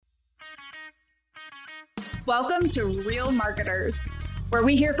Welcome to Real Marketers, where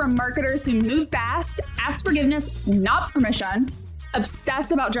we hear from marketers who move fast, ask forgiveness, not permission,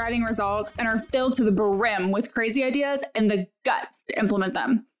 obsess about driving results, and are filled to the brim with crazy ideas and the guts to implement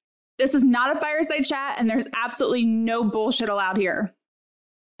them. This is not a fireside chat, and there's absolutely no bullshit allowed here.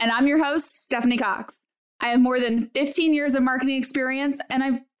 And I'm your host, Stephanie Cox. I have more than 15 years of marketing experience, and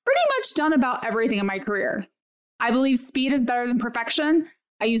I've pretty much done about everything in my career. I believe speed is better than perfection.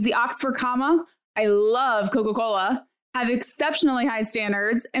 I use the Oxford comma. I love Coca-Cola, have exceptionally high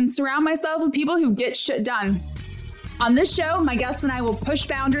standards, and surround myself with people who get shit done. On this show, my guests and I will push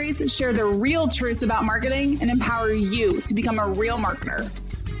boundaries, share the real truths about marketing, and empower you to become a real marketer.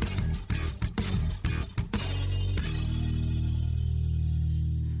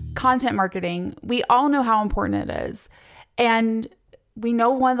 Content marketing, we all know how important it is. And we know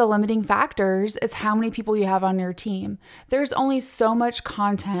one of the limiting factors is how many people you have on your team. There's only so much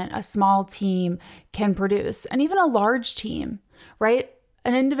content a small team can produce, and even a large team, right?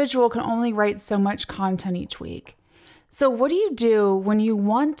 An individual can only write so much content each week. So what do you do when you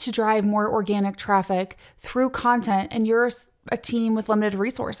want to drive more organic traffic through content and you're a team with limited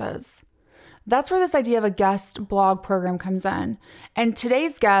resources? That's where this idea of a guest blog program comes in. And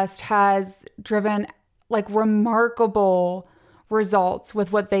today's guest has driven remarkable results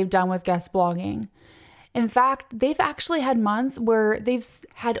with what they've done with guest blogging. In fact, they've actually had months where they've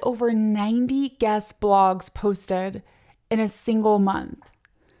had over 90 guest blogs posted in a single month.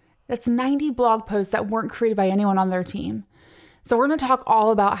 That's 90 blog posts that weren't created by anyone on their team. So we're going to talk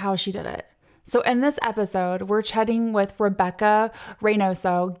all about how she did it. So in this episode, we're chatting with Rebecca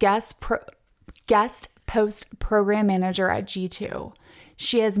Reynoso, guest post program manager at G2.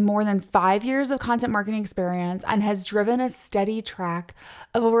 She has more than 5 years of content marketing experience and has driven a steady track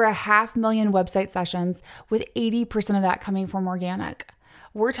of over 500,000 website sessions, with 80% of that coming from organic.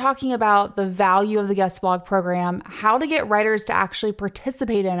 We're talking about the value of the guest blog program, how to get writers to actually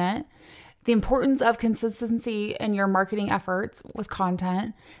participate in it, the importance of consistency in your marketing efforts with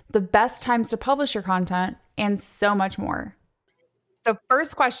content, the best times to publish your content, and so much more. So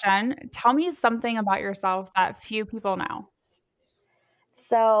first question, tell me something about yourself that few people know.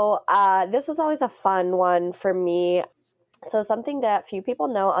 So this is always a fun one for me. So something that few people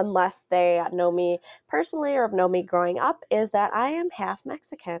know, unless they know me personally or know me growing up, is that I am half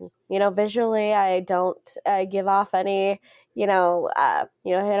Mexican. Visually, I don't give off any, I don't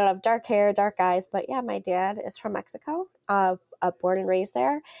have dark hair, dark eyes. But yeah, my dad is from Mexico, born and raised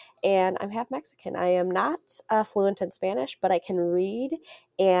there, and I'm half Mexican. I am not fluent in Spanish, but I can read,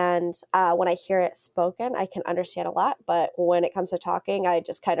 and when I hear it spoken, I can understand a lot. But when it comes to talking, I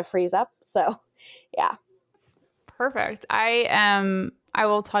just kind of freeze up. So, yeah. Perfect. I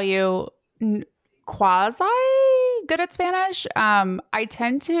will tell you, quasi good at Spanish. I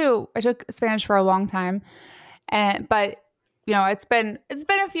took Spanish for a long time, but it's been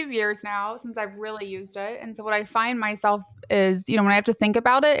a few years now since I've really used it. And so what I find myself is, when I have to think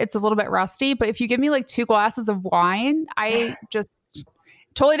about it, it's a little bit rusty, but if you give me like 2 glasses of wine, I just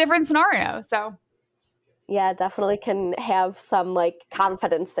totally different scenario. So yeah, definitely can have some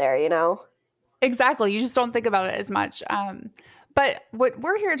confidence there, Exactly. You just don't think about it as much. But what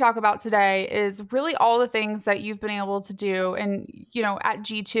we're here to talk about today is really all the things that you've been able to do and, at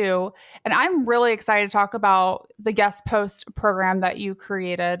G2. And I'm really excited to talk about the guest post program that you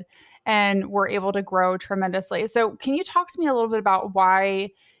created and were able to grow tremendously. So can you talk to me a little bit about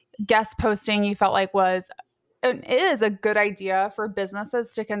why guest posting you felt like is a good idea for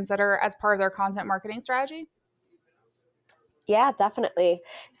businesses to consider as part of their content marketing strategy? Yeah, definitely.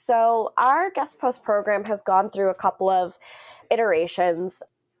 So our guest post program has gone through a couple of iterations.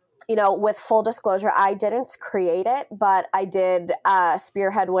 With full disclosure, I didn't create it, but I did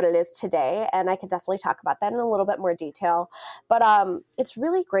spearhead what it is today, and I can definitely talk about that in a little bit more detail. But it's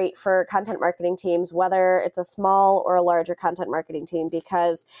really great for content marketing teams, whether it's a small or a larger content marketing team,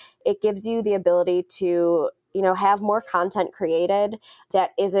 because it gives you the ability to have more content created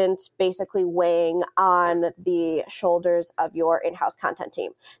that isn't basically weighing on the shoulders of your in-house content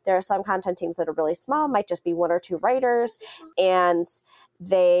team. There are some content teams that are really small, might just be 1 or 2 writers, and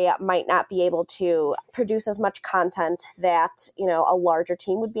they might not be able to produce as much content that, a larger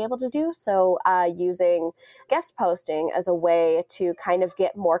team would be able to do. So using guest posting as a way to kind of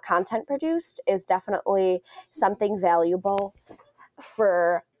get more content produced is definitely something valuable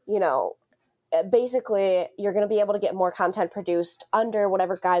for, basically you're going to be able to get more content produced under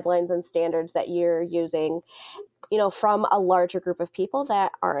whatever guidelines and standards that you're using, from a larger group of people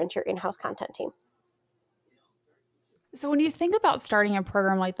that aren't your in-house content team. So when you think about starting a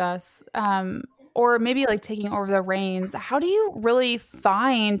program like this, or maybe like taking over the reins, how do you really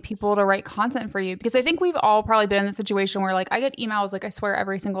find people to write content for you? Because I think we've all probably been in the situation where like I get emails, like I swear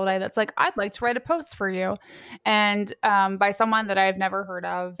every single day, that's like, I'd like to write a post for you. And by someone that I've never heard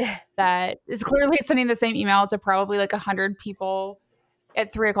of that is clearly sending the same email to probably like 100 people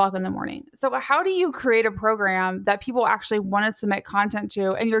at 3:00 in the morning. So how do you create a program that people actually want to submit content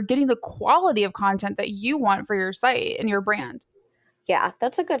to, and you're getting the quality of content that you want for your site and your brand? Yeah,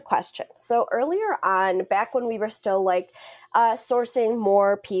 that's a good question. So earlier on, back when we were still like sourcing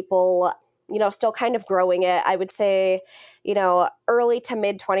more people, still kind of growing it, I would say, early to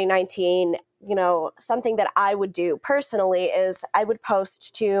mid 2019, something that I would do personally is I would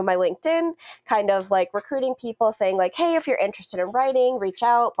post to my LinkedIn, kind of like recruiting people saying like, hey, if you're interested in writing, reach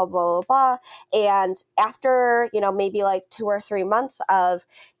out, blah, blah, blah, blah. And after, maybe like 2 or 3 months of,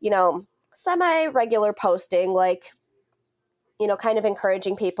 semi-regular posting, like, kind of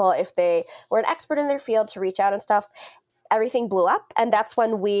encouraging people if they were an expert in their field to reach out and stuff, everything blew up. And that's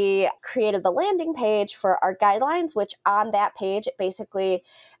when we created the landing page for our guidelines, which on that page, it basically,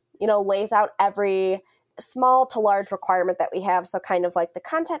 lays out every small to large requirement that we have. So kind of like the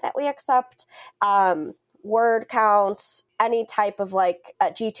content that we accept, word counts, any type of like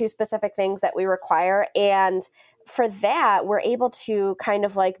G2 specific things that we require. And for that, we're able to kind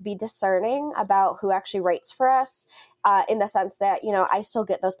of like be discerning about who actually writes for us, in the sense that, I still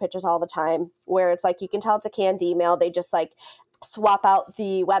get those pitches all the time where it's like, you can tell it's a canned email. They just like swap out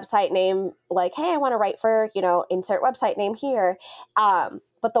the website name, like, hey, I want to write for, insert website name here.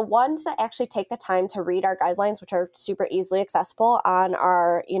 But the ones that actually take the time to read our guidelines, which are super easily accessible on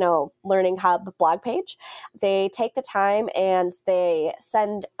our, Learning Hub blog page, they take the time and they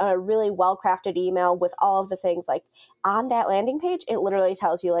send a really well-crafted email with all of the things. Like on that landing page, it literally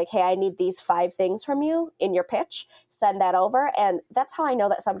tells you like, hey, I need these 5 things from you in your pitch. Send that over. And that's how I know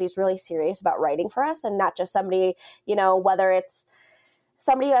that somebody's really serious about writing for us, and not just somebody, whether it's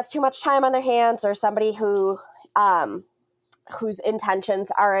somebody who has too much time on their hands or somebody who, whose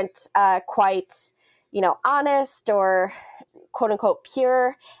intentions aren't quite, honest or quote unquote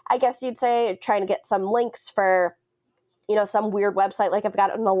pure, I guess you'd say, trying to get some links for, some weird website. Like I've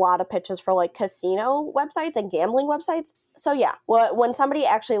gotten a lot of pitches for like casino websites and gambling websites. So yeah, when somebody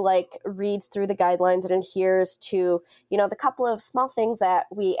actually like reads through the guidelines and adheres to, the couple of small things that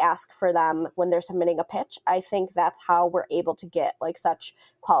we ask for them when they're submitting a pitch, I think that's how we're able to get like such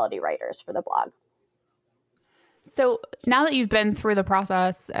quality writers for the blog. So now that you've been through the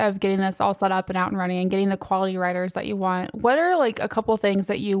process of getting this all set up and out and running and getting the quality writers that you want, what are like a couple things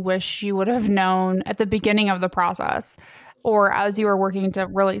that you wish you would have known at the beginning of the process, or as you were working to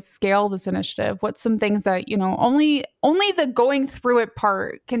really scale this initiative? What's some things that, only the going through it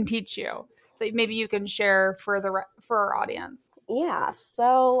part can teach you that maybe you can share for our audience? Yeah.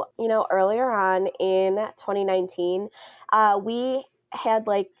 So, earlier on in 2019, we had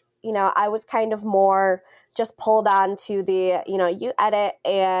like, I was kind of more just pulled on to the, you edit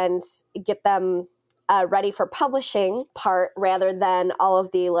and get them ready for publishing part, rather than all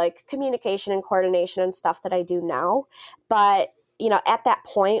of the like communication and coordination and stuff that I do now. But at that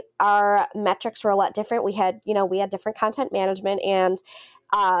point, our metrics were a lot different. We had different content management, and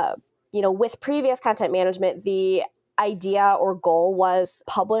with previous content management, the idea or goal was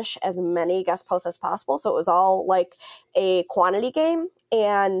publish as many guest posts as possible. So it was all like a quantity game.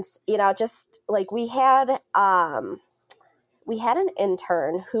 And, just like we had an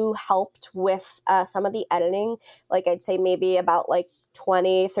intern who helped with some of the editing. Like I'd say maybe about like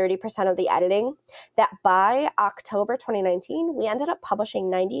 20-30% of the editing. That by October 2019, we ended up publishing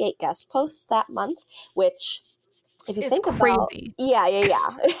 98 guest posts that month, which, if you think about, yeah.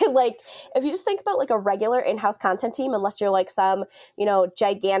 Like if you just think about like a regular in-house content team, unless you're like some,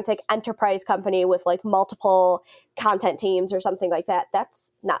 gigantic enterprise company with like multiple content teams or something like that,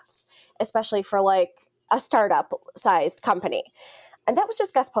 that's nuts, especially for like a startup sized company. And that was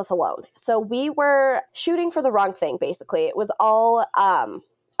just guest posts alone. So we were shooting for the wrong thing, basically. It was all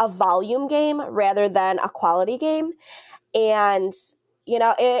a volume game rather than a quality game. And,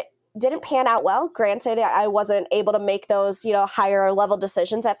 it didn't pan out well. Granted, I wasn't able to make those, higher level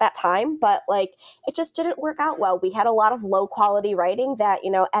decisions at that time, but like it just didn't work out well. We had a lot of low quality writing that,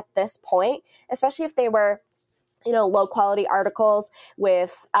 at this point, especially if they were, low quality articles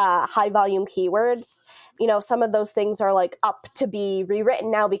with high volume keywords, some of those things are like up to be rewritten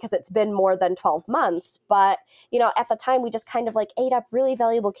now because it's been more than 12 months. But, at the time we just kind of like ate up really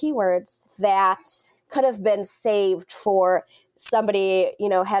valuable keywords that could have been saved for somebody,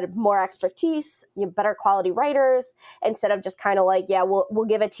 had more expertise, better quality writers, instead of just kind of like, yeah, we'll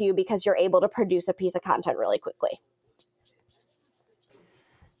give it to you because you're able to produce a piece of content really quickly.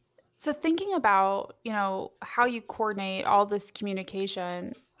 So thinking about, how you coordinate all this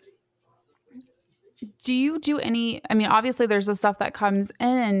communication, do you do any, I mean, obviously there's the stuff that comes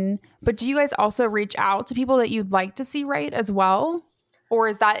in, but do you guys also reach out to people that you'd like to see write as well? Or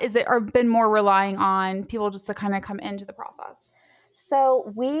is it, or been more relying on people just to kind of come into the process? So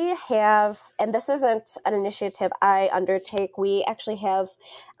we have, and this isn't an initiative I undertake, we actually have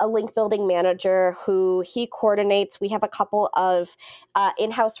a link building manager who he coordinates. We have a couple of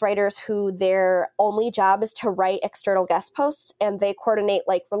in-house writers who their only job is to write external guest posts, and they coordinate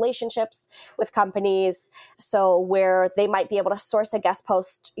like relationships with companies. So where they might be able to source a guest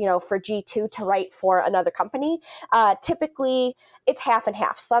post, for G2 to write for another company. Typically, it's half and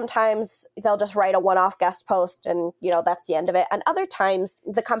half. Sometimes they'll just write a one-off guest post and, that's the end of it. And other times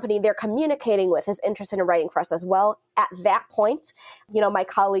the company they're communicating with is interested in writing for us as well. At that point, my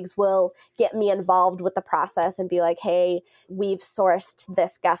colleagues will get me involved with the process and be like, hey, we've sourced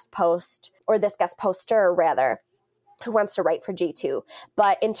this guest post, or this guest poster rather, who wants to write for G2.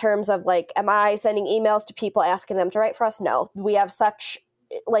 But in terms of like, am I sending emails to people asking them to write for us? No, we have such,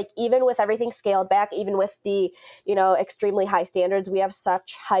 like, even with everything scaled back, even with the, extremely high standards, we have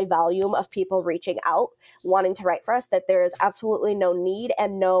such high volume of people reaching out, wanting to write for us, that there is absolutely no need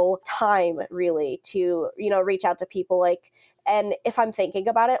and no time really to, reach out to people. Like, and if I'm thinking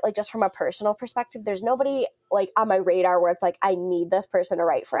about it, like just from a personal perspective, there's nobody like on my radar where it's like, I need this person to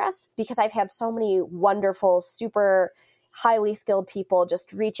write for us, because I've had so many wonderful, super highly skilled people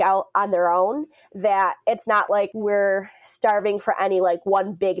just reach out on their own, that it's not like we're starving for any like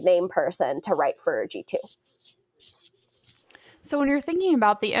one big name person to write for G2. So when you're thinking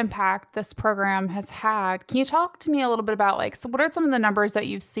about the impact this program has had, can you talk to me a little bit about like, so what are some of the numbers that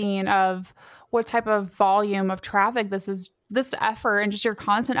you've seen of what type of volume of traffic this effort and just your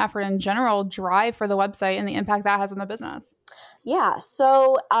content effort in general drive for the website and the impact that has on the business? Yeah,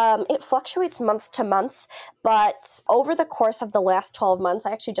 so it fluctuates month to month, but over the course of the last 12 months,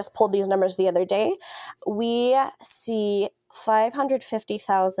 I actually just pulled these numbers the other day, we see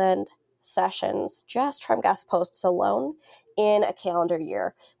 550,000 sessions just from guest posts alone in a calendar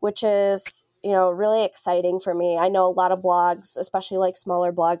year, which is really exciting for me. I know a lot of blogs, especially like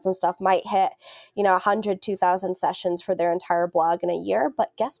smaller blogs and stuff, might hit 100, 2,000 sessions for their entire blog in a year,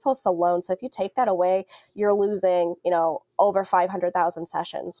 but guest posts alone, so if you take that away, you're losing over 500,000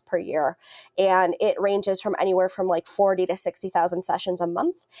 sessions per year, and it ranges from anywhere from like 40 to 60,000 sessions a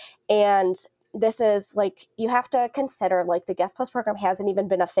month. And this is like, you have to consider like the guest post program hasn't even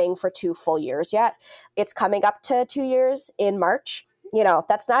been a thing for 2 full years yet. It's coming up to 2 years in March.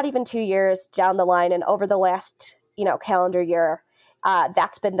 That's not even 2 years down the line. And over the last, calendar year,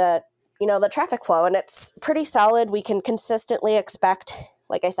 that's been the traffic flow, and it's pretty solid. We can consistently expect,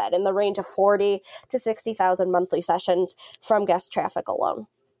 like I said, in the range of 40 to 60,000 monthly sessions from guest traffic alone.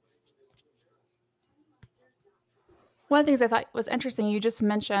 One of the things I thought was interesting, you just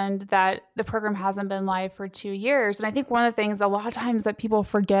mentioned that the program hasn't been live for 2 years. And I think one of the things a lot of times that people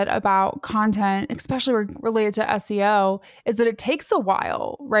forget about content, especially related to SEO, is that it takes a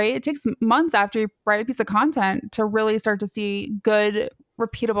while, right? It takes months after you write a piece of content to really start to see good,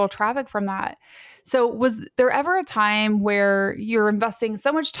 repeatable traffic from that. So was there ever a time where you're investing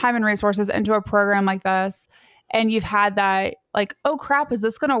so much time and resources into a program like this, and you've had that like, oh crap, is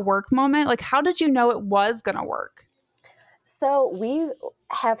this going to work moment? Like, how did you know it was going to work? So we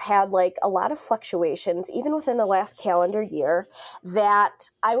have had like a lot of fluctuations, even within the last calendar year, that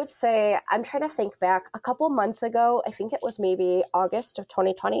I would say, I'm trying to think back a couple months ago, I think it was maybe August of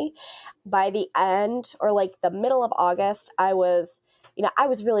 2020. By the end or like the middle of August, I was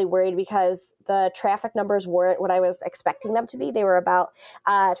really worried because the traffic numbers weren't what I was expecting them to be. They were about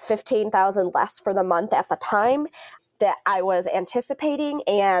 15,000 less for the month at the time that I was anticipating.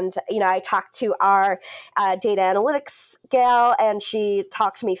 And, I talked to our data analytics gal, and she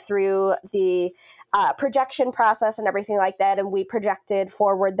talked me through the projection process and everything like that. And we projected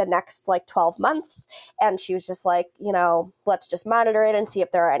forward the next like 12 months. And she was just like, let's just monitor it and see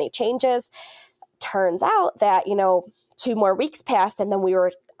if there are any changes. Turns out that, 2 more weeks passed and then we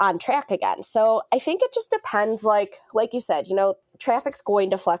were on track again. So I think it just depends, like you said, traffic's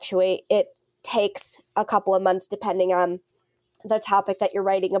going to fluctuate. It takes a couple of months depending on the topic that you're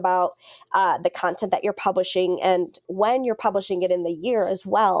writing about, the content that you're publishing, and when you're publishing it in the year as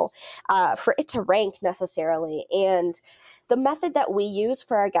well, for it to rank necessarily. And the method that we use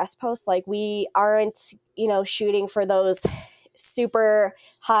for our guest posts, like we aren't, shooting for those super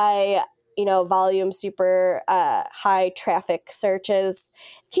high volume, super high traffic searches,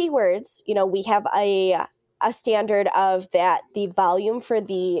 keywords. We have a a standard of that the volume for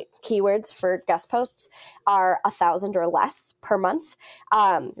the keywords for guest posts are 1,000 or less per month.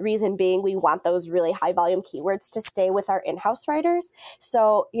 Reason being, we want those really high volume keywords to stay with our in-house writers.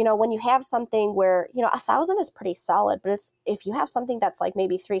 So, when you have something where, 1,000 is pretty solid, but if you have something that's like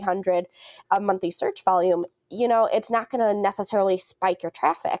maybe 300 a monthly search volume, it's not going to necessarily spike your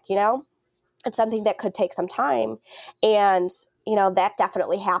traffic, It's something that could take some time. And, that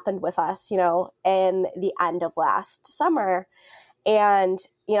definitely happened with us, in the end of last summer. And,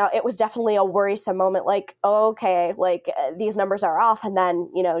 it was definitely a worrisome moment, like, oh, okay, like these numbers are off. And then,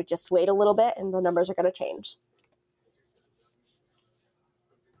 just wait a little bit and the numbers are going to change.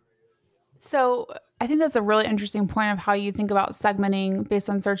 So I think that's a really interesting point of how you think about segmenting based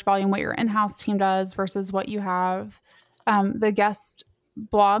on search volume, what your in-house team does versus what you have the guest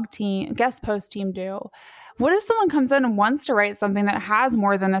post team do. What if someone comes in and wants to write something that has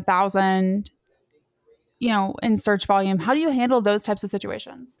more than 1,000, in search volume? How do you handle those types of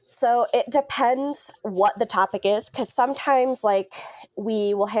situations? So it depends what the topic is, because sometimes like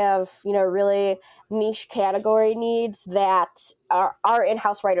we will have, really niche category needs that our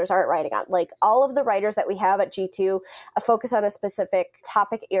in-house writers aren't writing on. Like all of the writers that we have at G2 focus on a specific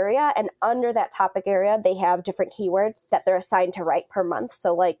topic area, and under that topic area, they have different keywords that they're assigned to write per month.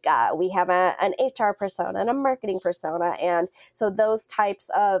 So like we have an HR persona and a marketing persona. And so those types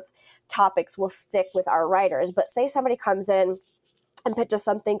of topics will stick with our writers. But say somebody comes in and pitches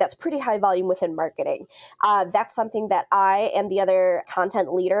something that's pretty high volume within marketing. That's something that I and the other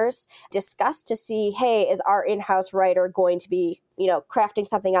content leaders discuss to see, hey, is our in-house writer going to be, crafting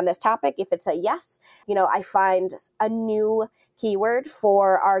something on this topic? If it's a yes, I find a new keyword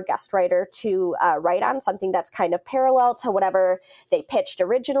for our guest writer to write on, something that's kind of parallel to whatever they pitched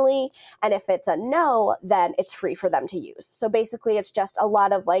originally. And if it's a no, then it's free for them to use. So basically, it's just a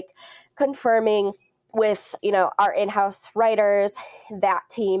lot of like confirming with, our in-house writers, that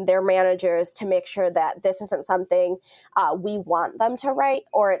team, their managers, to make sure that this isn't something we want them to write,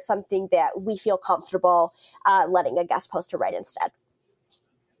 or it's something that we feel comfortable letting a guest poster write instead.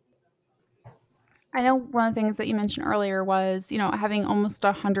 I know one of the things that you mentioned earlier was, having almost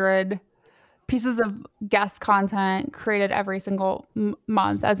 100 pieces of guest content created every single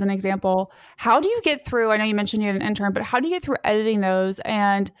month, as an example. How do you get through, I know you mentioned you had an intern, but how do you get through editing those?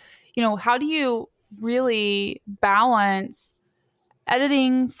 And, how do you really balance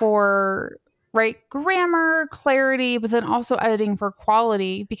editing for grammar, clarity, but then also editing for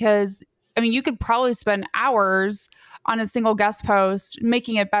quality? Because you could probably spend hours on a single guest post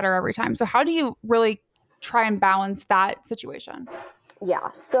making it better every time. So how do you really try and balance that situation?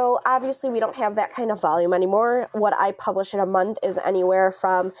 Yeah, so obviously we don't have that kind of volume anymore. What I publish in a month is anywhere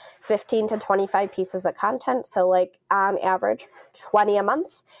from 15 to 25 pieces of content. So like on average, 20 a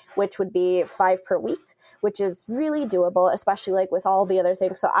month, which would be 5 per week, which is really doable, especially like with all the other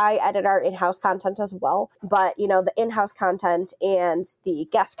things. So I edit our in-house content as well. But, the in-house content and the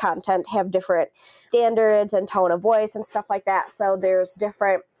guest content have different standards and tone of voice and stuff like that. So there's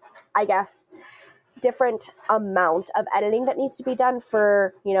different amount of editing that needs to be done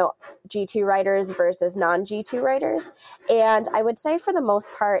for, G2 writers versus non-G2 writers. And I would say for the most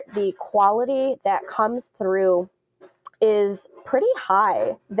part, the quality that comes through is pretty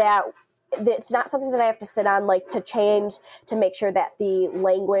high, that it's not something that I have to sit on like to change, to make sure that the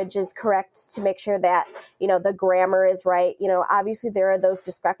language is correct, to make sure that, the grammar is right. Obviously there are those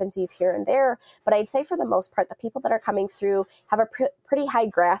discrepancies here and there, but I'd say for the most part, the people that are coming through have a pretty high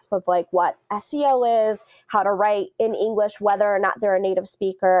grasp of like what SEO is, how to write in English, whether or not they're a native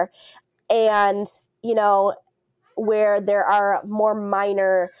speaker. And, where there are more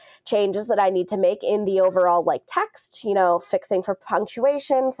minor changes that I need to make in the overall like text, fixing for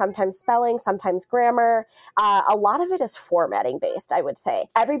punctuation, sometimes spelling, sometimes grammar. A lot of it is formatting based, I would say.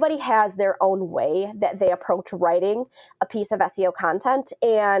 Everybody has their own way that they approach writing a piece of SEO content.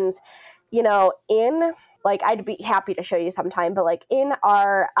 And, I'd be happy to show you sometime, but like in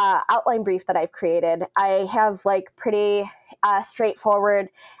our outline brief that I've created, I have like pretty straightforward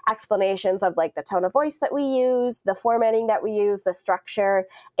explanations of like the tone of voice that we use, the formatting that we use, the structure.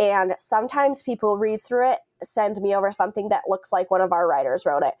 And sometimes people read through it, send me over something that looks like one of our writers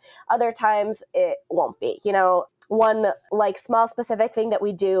wrote it. Other times it won't be. One like small specific thing that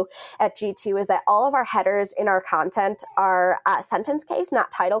we do at G2 is that all of our headers in our content are sentence case,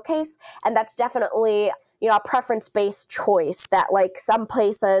 not title case. And that's definitely, a preference-based choice that like some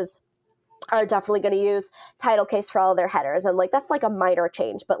places are definitely going to use title case for all of their headers. And like, that's like a minor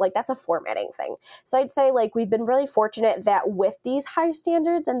change, but like, that's a formatting thing. So I'd say like, we've been really fortunate that with these high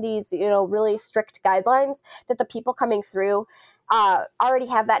standards and these, really strict guidelines, that the people coming through already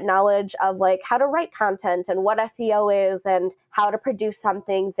have that knowledge of like how to write content and what SEO is and how to produce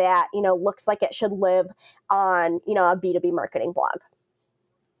something that, looks like it should live on, a B2B marketing blog.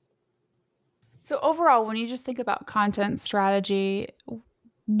 So overall, when you just think about content strategy,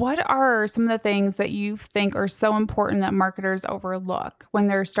 what are some of the things that you think are so important that marketers overlook when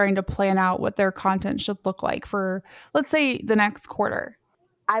they're starting to plan out what their content should look like for, let's say, the next quarter?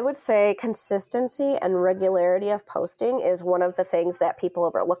 I would say consistency and regularity of posting is one of the things that people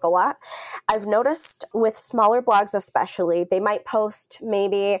overlook a lot. I've noticed with smaller blogs especially, they might post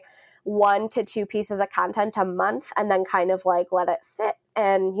maybe 1 to 2 pieces of content a month and then kind of like let it sit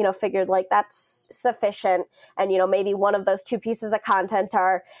and, figured like that's sufficient. And, maybe one of those 2 pieces of content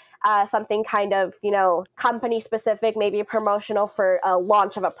are something kind of, company specific, maybe promotional for a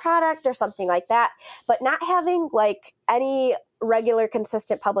launch of a product or something like that. But not having like any regular,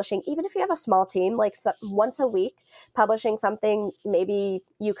 consistent publishing, even if you have a small team, like once a week, publishing something, maybe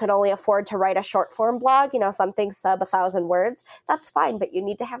you can only afford to write a short form blog, something sub 1,000 words, that's fine. But you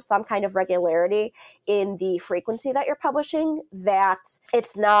need to have some kind of regularity in the frequency that you're publishing, that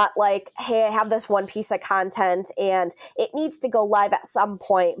it's not like, hey, I have this one piece of content and it needs to go live at some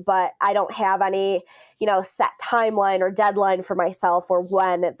point, but I don't have any, set timeline or deadline for myself or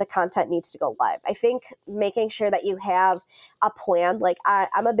when the content needs to go live. I think making sure that you have a plan, like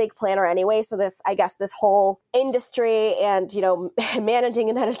I'm a big planner anyway. So this whole industry and, managing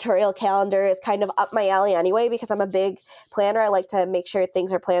an editorial calendar is kind of up my alley anyway, because I'm a big planner. I like to make sure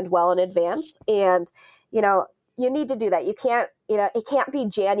things are planned well in advance. And, you need to do that. You can't, it can't be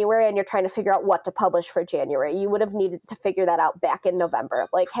January and you're trying to figure out what to publish for January. You would have needed to figure that out back in November.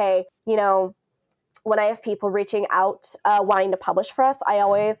 Like, hey, when I have people reaching out, wanting to publish for us, I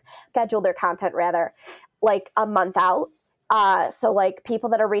always schedule their content like a month out. So like people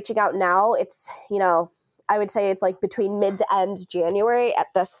that are reaching out now, it's, I would say it's like between mid to end January at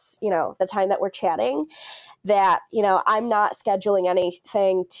this, the time that we're chatting, that, I'm not scheduling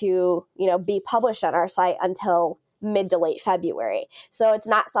anything to, be published on our site until mid to late February. So it's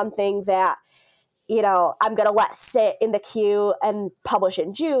not something that, I'm going to let sit in the queue and publish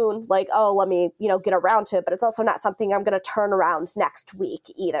in June, like, oh, let me, get around to it. But it's also not something I'm going to turn around next week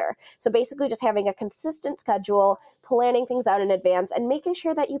either. So basically just having a consistent schedule, planning things out in advance, and making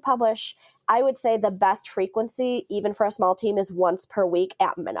sure that you publish. I would say the best frequency, even for a small team, is once per week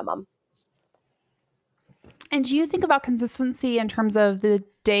at minimum. And do you think about consistency in terms of the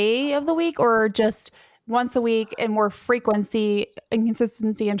day of the week, or just once a week, and more frequency and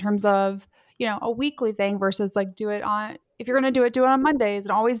consistency in terms of, a weekly thing versus like if you're going to do it on Mondays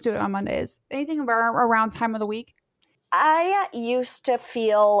and always do it on Mondays? Anything around time of the week? I used to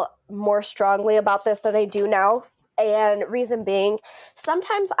feel more strongly about this than I do now. And reason being,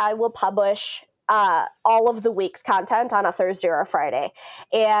 sometimes I will publish all of the week's content on a Thursday or a Friday.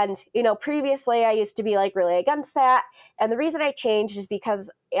 And, previously I used to be like really against that. And the reason I changed is because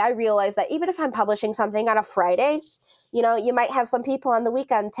I realized that even if I'm publishing something on a Friday, you might have some people on the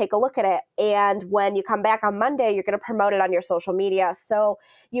weekend take a look at it. And when you come back on Monday, you're going to promote it on your social media. So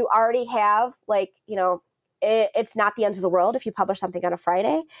you already have it's not the end of the world if you publish something on a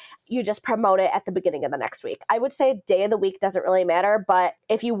Friday. You just promote it at the beginning of the next week. I would say day of the week doesn't really matter, but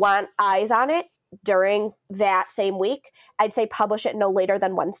if you want eyes on it during that same week, I'd say publish it no later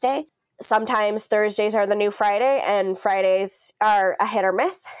than Wednesday. Sometimes Thursdays are the new Friday and Fridays are a hit or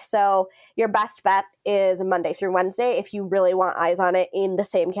miss. So your best bet is Monday through Wednesday if you really want eyes on it in the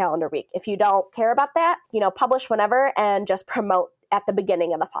same calendar week. If you don't care about that, publish whenever and just promote at the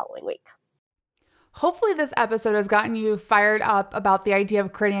beginning of the following week. Hopefully this episode has gotten you fired up about the idea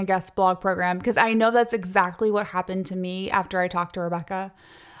of creating a guest blog program, because I know that's exactly what happened to me after I talked to Rebecca.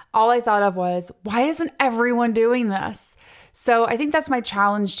 All I thought of was, why isn't everyone doing this? So I think that's my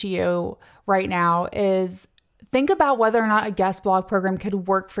challenge to you right now, is think about whether or not a guest blog program could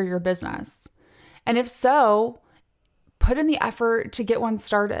work for your business. And if so, put in the effort to get one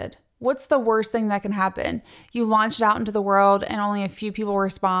started. What's the worst thing that can happen? You launch it out into the world and only a few people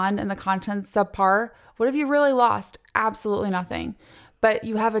respond and the content's subpar. What have you really lost? Absolutely nothing. But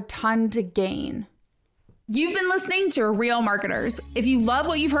you have a ton to gain. You've been listening to Real Marketers. If you love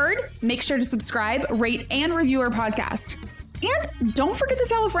what you've heard, make sure to subscribe, rate, and review our podcast. And don't forget to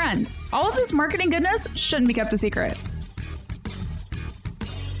tell a friend. All of this marketing goodness shouldn't be kept a secret.